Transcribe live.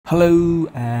Hello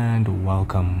and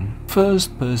welcome.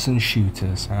 First-person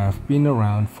shooters have been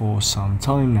around for some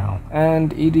time now,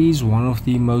 and it is one of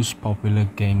the most popular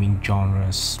gaming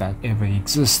genres that ever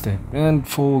existed, and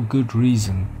for good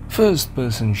reason.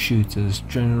 First-person shooters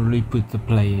generally put the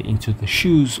player into the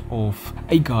shoes of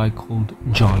a guy called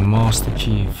John Master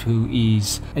Chief, who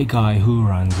is a guy who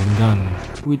runs and gun,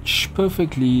 which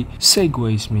perfectly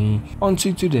segues me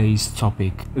onto today's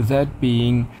topic, that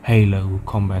being Halo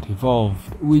Combat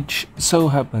Evolved, which so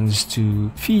happens to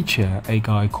feature a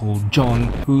guy called John,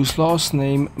 whose last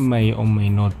name may or may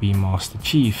not be Master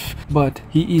Chief, but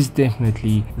he is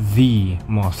definitely the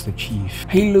Master Chief.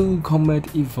 Halo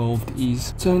Combat Evolved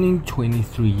is turning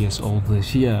 23 years old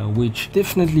this year, which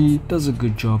definitely does a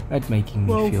good job at making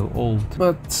me feel old.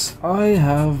 But I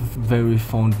have very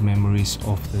fond memories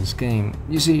of this game.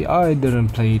 You see, I didn't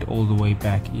play it all the way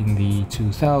back in the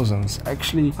 2000s.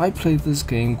 Actually, I played this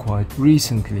game quite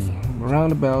recently,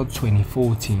 around about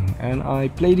 2014, and I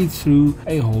played it through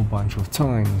a whole bunch of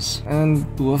times.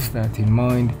 And with that in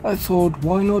mind, I thought,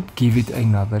 why not give it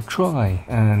another try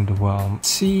and, well,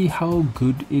 see how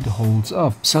good it holds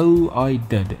up. So I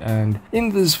did. And in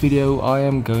this video I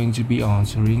am going to be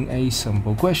answering a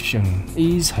simple question: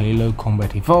 is Halo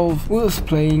Combat Evolved worth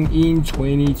playing in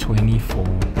 2024?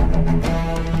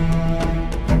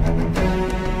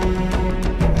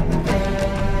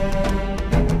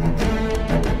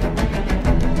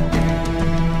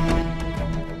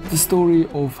 The story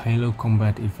of Halo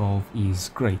Combat Evolved is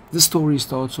great. The story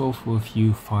starts off with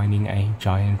you finding a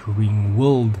giant ring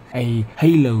world, a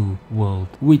Halo world,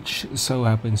 which so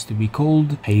happens to be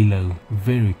called Halo.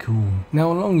 Very cool.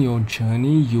 Now along your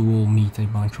journey you will meet a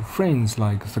bunch of friends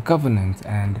like the Covenant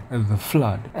and the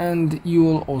Flood, and you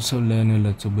will also learn a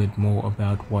little bit more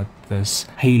about what this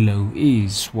Halo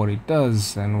is, what it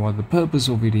does, and what the purpose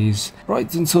of it is,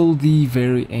 right until the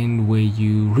very end where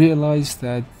you realize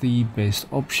that the best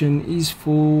option is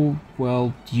for,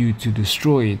 well, you to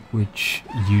destroy it, which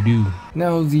you do.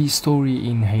 Now the story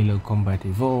in Halo Combat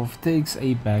Evolved takes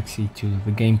a backseat to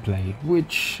the gameplay,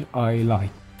 which I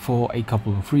like, for a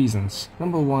couple of reasons.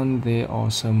 Number one, there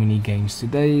are so many games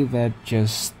today that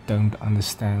just don't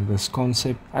understand this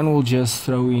concept and will just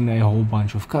throw in a whole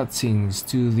bunch of cutscenes,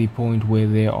 to the point where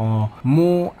there are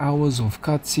more hours of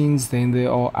cutscenes than there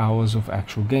are hours of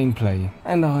actual gameplay.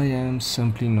 And I am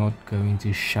simply not going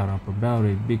to shut up about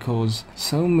it, because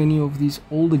so many of these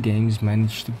older games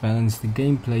manage to balance the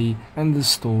gameplay and the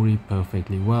story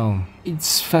perfectly well.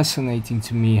 It's fascinating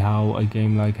to me how a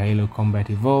game like Halo Combat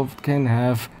Evolved can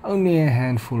have only a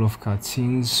handful of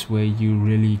cutscenes where you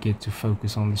really get to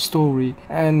focus on the story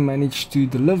and manage to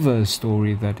deliver a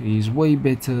story that is way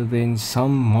better than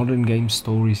some modern game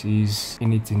stories is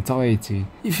in its entirety.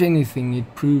 If anything,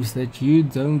 it proves that you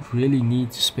don't really need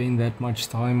to spend that much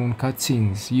time on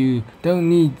cutscenes. You don't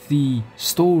need the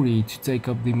story to take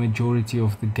up the majority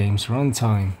of the game's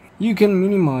runtime. You can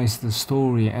minimize the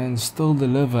story and still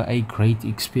deliver a great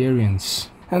experience.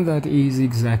 And that is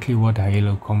exactly what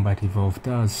Halo Combat Evolved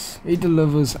does. It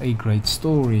delivers a great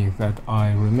story that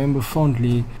I remember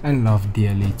fondly and love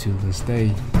dearly to this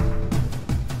day.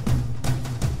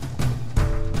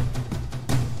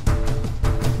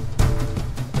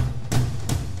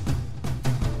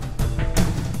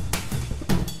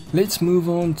 Let's move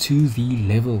on to the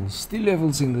levels. The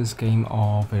levels in this game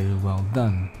are very well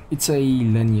done. It's a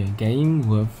linear game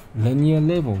with linear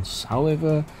levels.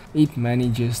 However, it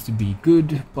manages to be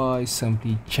good by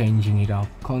simply changing it up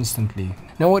constantly.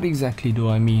 Now, what exactly do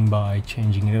I mean by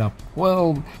changing it up?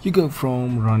 Well, you go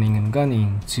from running and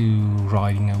gunning to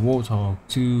riding a warthog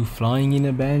to flying in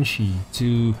a banshee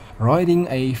to riding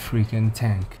a freaking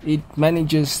tank. It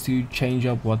manages to change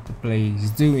up what the player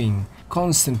is doing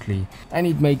constantly, and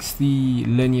it makes the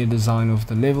linear design of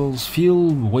the levels feel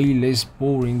way less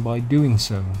boring by doing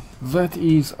so. That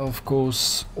is, of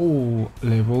course, all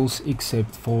levels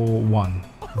except for one,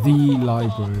 the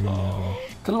library level.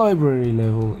 The library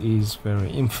level is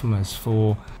very infamous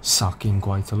for sucking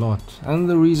quite a lot, and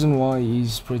the reason why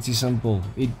is pretty simple.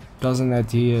 It doesn't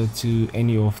adhere to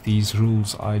any of these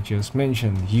rules I just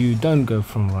mentioned. You don't go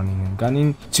from running and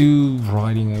gunning to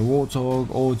riding a warthog,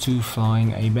 or to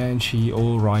flying a banshee,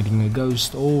 or riding a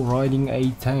ghost, or riding a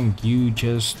tank. You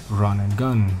just run and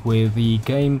gun, where the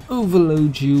game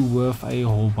overloads you with a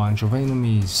whole bunch of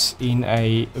enemies in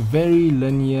a very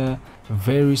linear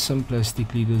very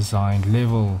simplistically designed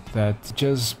level that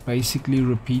just basically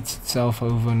repeats itself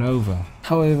over and over.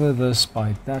 However,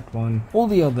 despite that one, all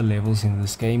the other levels in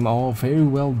this game are very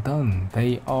well done.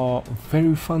 They are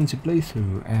very fun to play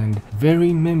through and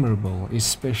very memorable,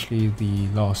 especially the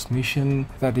last mission.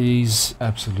 That is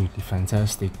absolutely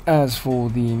fantastic. As for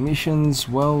the missions,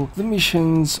 well, the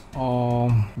missions are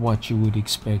what you would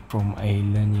expect from a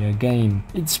linear game.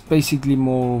 It's basically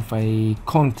more of a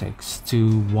context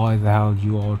to why the hell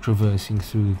you are traversing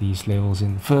through these levels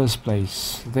in the first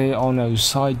place. There are no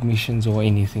side missions or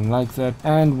anything like that,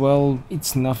 and well,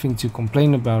 it's nothing to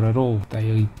complain about at all.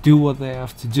 They do what they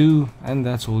have to do, and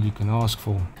that's all you can ask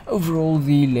for. Overall,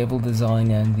 the level design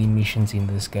and the missions in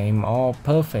this game are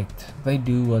perfect. They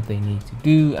do what they need to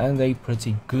do, and they're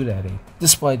pretty good at it.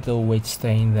 Despite the wet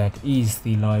stain that is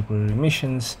the library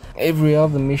missions, every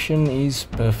other mission is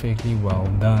perfectly well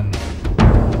done.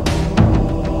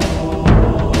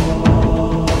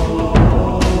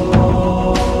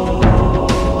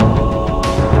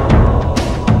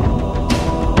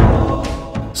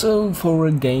 So for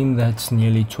a game that's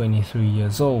nearly 23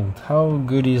 years old, how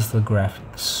good is the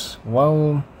graphics?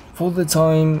 Well, for the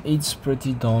time it's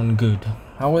pretty darn good.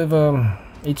 However,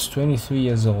 it's 23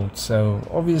 years old, so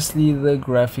obviously the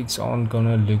graphics aren't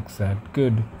gonna look that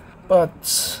good.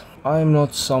 But I'm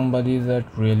not somebody that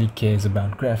really cares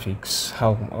about graphics.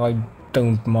 Hell, I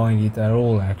don't mind it at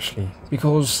all actually,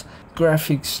 because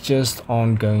graphics just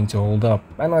aren't going to hold up,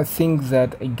 and I think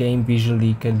that a game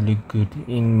visually can look good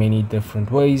in many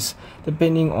different ways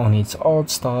depending on its art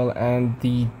style and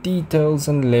the details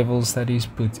and levels that is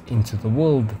put into the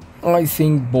world. I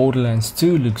think Borderlands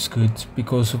 2 looks good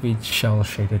because of its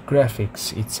shell-shaded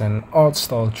graphics. It's an art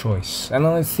style choice, and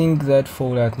I think that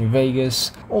Fallout New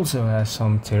Vegas also has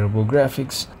some terrible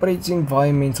graphics, but its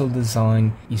environmental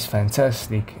design is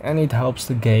fantastic and it helps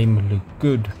the game look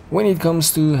good. When it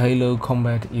comes to Halo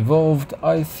Combat Evolved,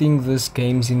 I think this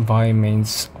game's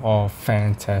environments are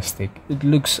fantastic. It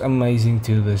looks amazing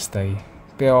to this day.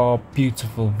 There are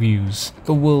beautiful views,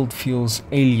 the world feels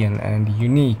alien and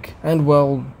unique, and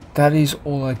well, that is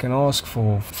all I can ask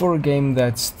for. For a game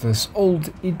that's this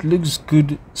old, it looks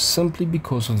good simply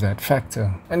because of that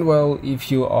factor. And well,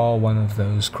 if you are one of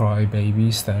those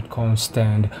crybabies that can't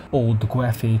stand old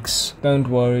graphics, don't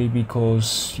worry,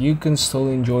 because you can still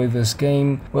enjoy this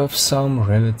game with some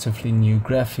relatively new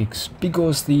graphics,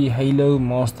 because the Halo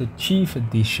Master Chief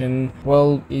Edition,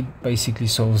 well, it basically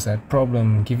solves that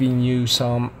problem, giving you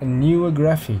some newer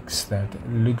graphics that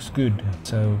looks good.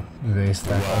 So there's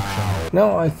that option.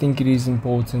 Now I think it is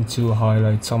important to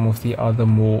highlight some of the other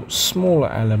more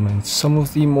smaller elements, some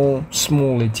of the more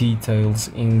smaller details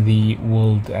in the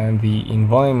world and the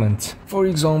environment. For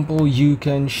example, you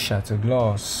can shatter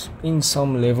glass. In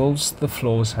some levels the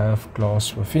floors have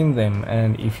glass within them,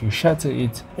 and if you shatter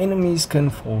it, enemies can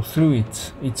fall through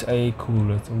it. It's a cool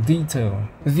little detail.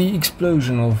 The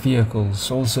explosion of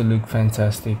vehicles also look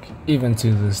fantastic even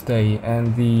to this day,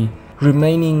 and the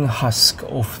remaining husk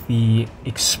of the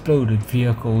exploded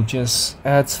vehicle just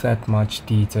adds that much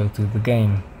detail to the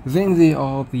game. Then there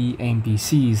are the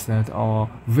NPCs that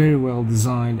are very well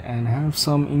designed and have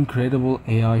some incredible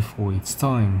AI for its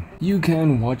time. You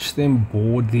can watch them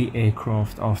board the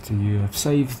aircraft after you have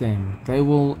saved them. They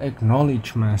will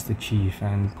acknowledge Master Chief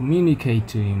and communicate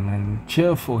to him and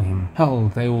cheer for him.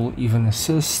 Hell, they will even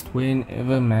assist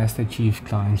whenever Master Chief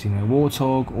climbs in a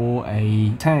Warthog or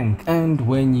a tank. And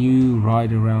when you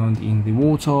ride around in the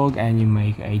Warthog and you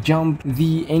make a jump,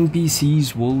 the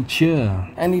NPCs will cheer,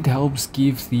 and it helps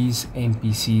give these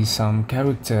NPCs some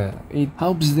character. It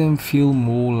helps them feel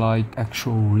more like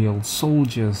actual real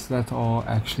soldiers that are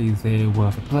actually there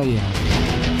with a player.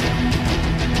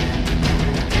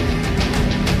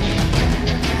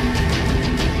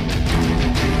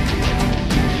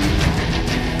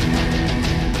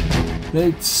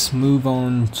 Let's move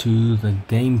on to the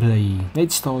gameplay.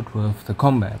 Let's start with the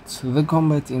combat. The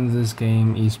combat in this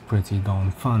game is pretty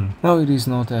darn fun. Now, it is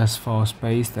not as fast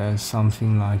paced as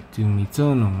something like Doom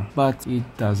Eternal, but it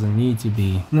doesn't need to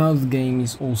be. Now, the game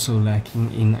is also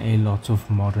lacking in a lot of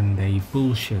modern day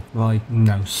bullshit, like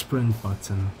no sprint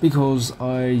button, because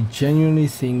I genuinely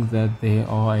think that there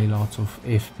are a lot of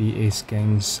FPS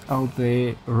games out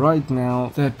there right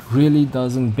now that really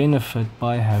doesn't benefit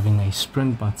by having a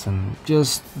sprint button.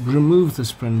 just remove the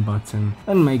sprint button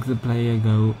and make the player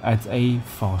go at a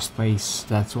fast pace.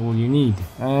 That's all you need,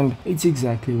 and it's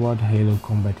exactly what Halo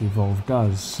Combat Evolved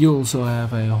does. You also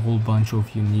have a whole bunch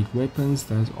of unique weapons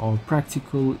that are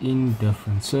practical in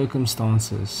different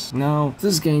circumstances. Now,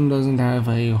 this game doesn't have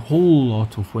a whole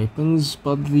lot of weapons,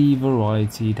 but the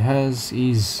variety it has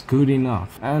is good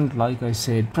enough, and like I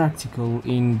said, practical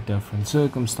in different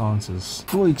circumstances.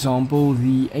 For example,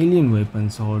 the alien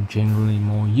weapons are generally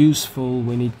more useful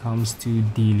when it comes to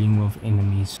dealing with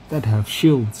enemies that have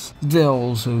shields. There are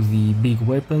also the big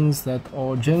weapons that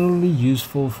are generally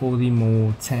useful for the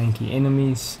more tanky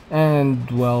enemies, and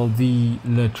well, the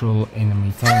literal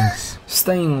enemy tanks.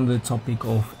 Staying on the topic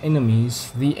of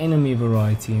enemies, the enemy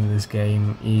variety in this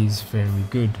game is very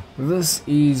good. This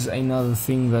is another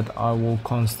thing that I will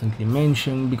constantly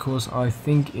mention because I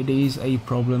think it is a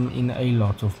problem in a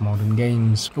lot of modern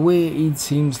games, where it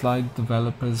seems like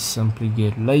developers simply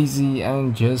get lazy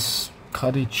and just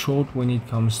cut it short when it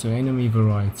comes to enemy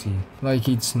variety, like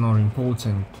it's not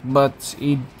important, but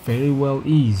it very well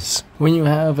is. When you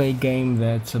have a game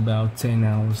that's about 10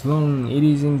 hours long, it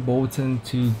is important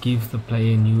to give the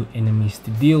player new enemies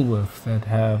to deal with that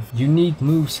have unique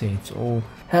movesets or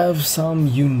have some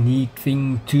unique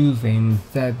thing to them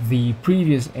that the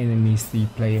previous enemies the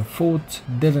player fought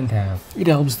didn't have. It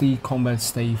helps the combat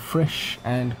stay fresh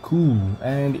and cool,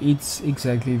 and it's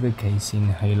exactly the case in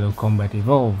Halo Combat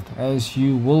Evolved, as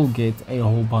you will get a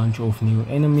whole bunch of new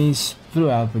enemies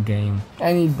throughout the game,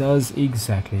 and it does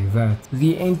exactly that.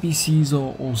 The NPCs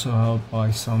are also helped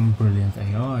by some brilliant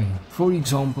AI. For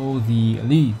example, the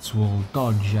elites will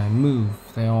dodge and move,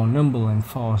 they are nimble and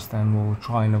fast and will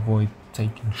try and avoid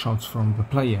taking shots from the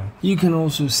player. You can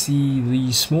also see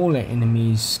the smaller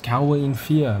enemies cower in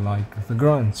fear, like the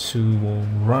grunts, who will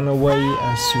run away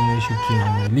as soon as you kill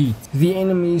an elite. The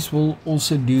enemies will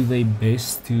also do their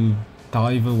best to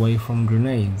dive away from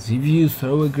grenades. If you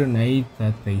throw a grenade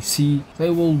that they see, they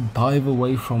will dive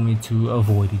away from it to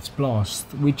avoid its blast,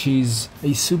 which is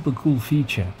a super cool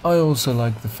feature. I also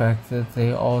like the fact that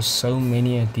there are so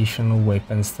many additional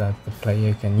weapons that the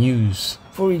player can use.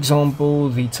 For example,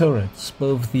 the turrets.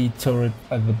 Both the turret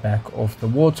at the back of the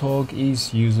Warthog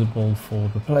is usable for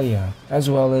the player, as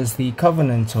well as the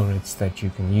Covenant turrets that you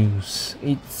can use.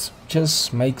 It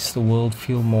just makes the world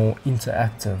feel more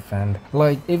interactive and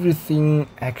like everything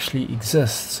actually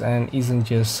exists and isn't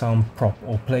just some prop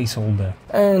or placeholder.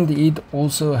 And it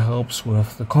also helps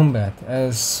with the combat,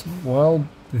 as well,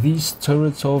 these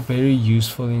turrets are very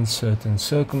useful in certain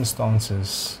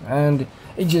circumstances, and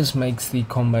it just makes the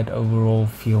combat overall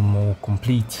feel more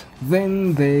complete.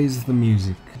 Then there's the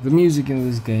music. The music in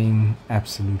this game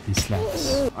absolutely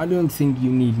slaps. I don't think you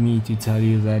need me to tell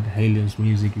you that Halo's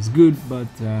music is good, but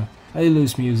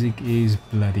Halo's music is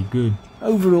bloody good.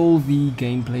 Overall, the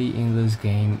gameplay in this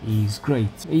game is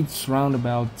great. It's round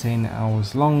about 10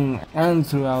 hours long, and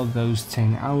throughout those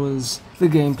 10 hours, the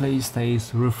gameplay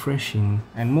stays refreshing,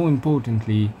 and more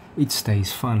importantly, it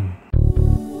stays fun.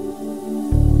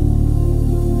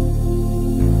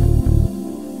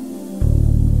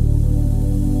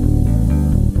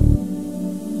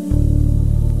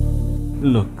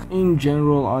 Look, in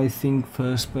general, I think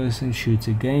first-person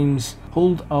shooter games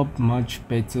hold up much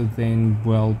better than,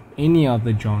 well, any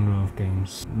other genre of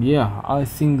games. Yeah, I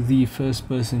think the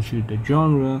first-person shooter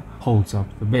genre holds up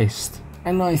the best.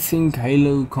 And I think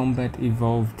Halo Combat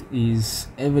Evolved is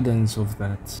evidence of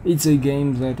that. It's a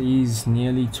game that is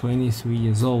nearly 23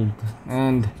 years old,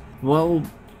 and, well,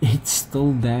 it's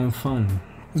still damn fun.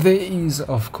 There is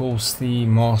of course the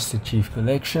Master Chief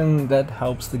Collection that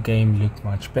helps the game look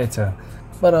much better,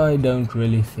 but I don't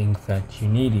really think that you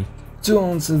need it. To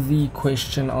answer the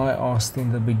question I asked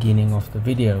in the beginning of the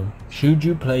video, should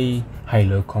you play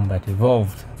Halo Combat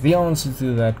Evolved? The answer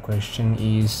to that question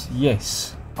is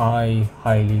yes. I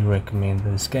highly recommend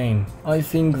this game. I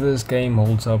think this game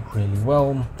holds up really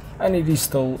well, and it is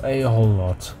still a whole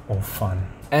lot of fun.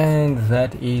 And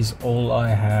that is all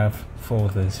I have for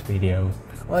this video.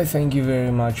 I thank you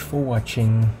very much for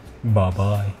watching. Bye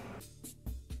bye.